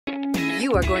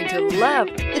You are going to love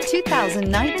the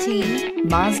 2019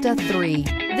 Mazda 3.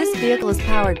 This vehicle is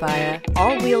powered by a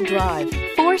all-wheel drive,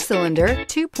 4-cylinder,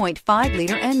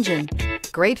 2.5-liter engine.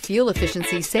 Great fuel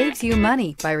efficiency saves you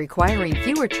money by requiring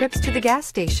fewer trips to the gas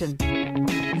station.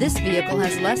 This vehicle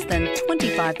has less than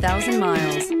 25,000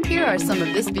 miles. Here are some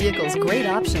of this vehicle's great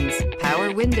options: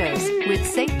 power windows with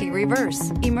safety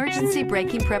reverse, emergency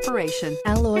braking preparation,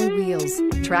 alloy wheels,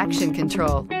 traction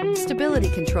control, stability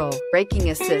control, braking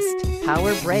assist,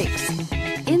 power brakes.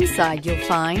 Inside you'll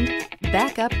find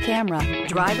backup camera,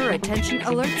 driver attention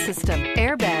alert system,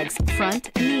 airbags, front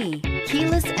knee,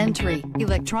 keyless entry,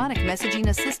 electronic messaging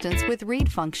assistance with read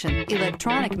function,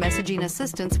 electronic messaging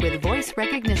assistance with voice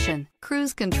recognition,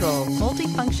 cruise control,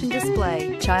 multifunction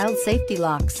display, child safety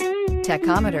locks,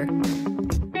 tachometer.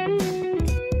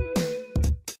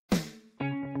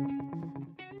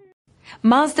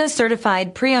 Mazda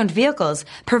certified pre-owned vehicles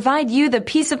provide you the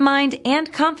peace of mind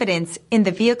and confidence in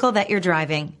the vehicle that you're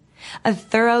driving. A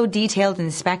thorough, detailed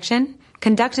inspection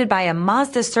conducted by a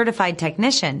Mazda certified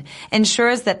technician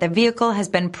ensures that the vehicle has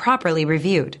been properly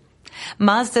reviewed.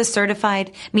 Mazda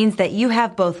certified means that you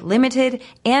have both limited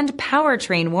and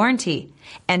powertrain warranty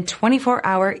and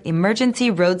 24-hour emergency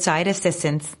roadside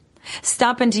assistance.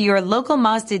 Stop into your local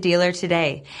Mazda dealer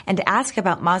today and ask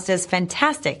about Mazda's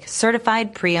fantastic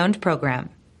certified pre-owned program.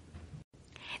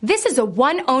 This is a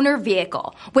one-owner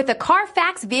vehicle with a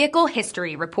Carfax Vehicle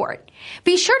History Report.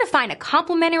 Be sure to find a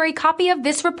complimentary copy of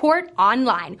this report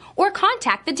online or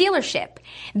contact the dealership.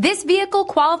 This vehicle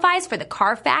qualifies for the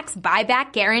Carfax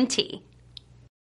Buyback Guarantee.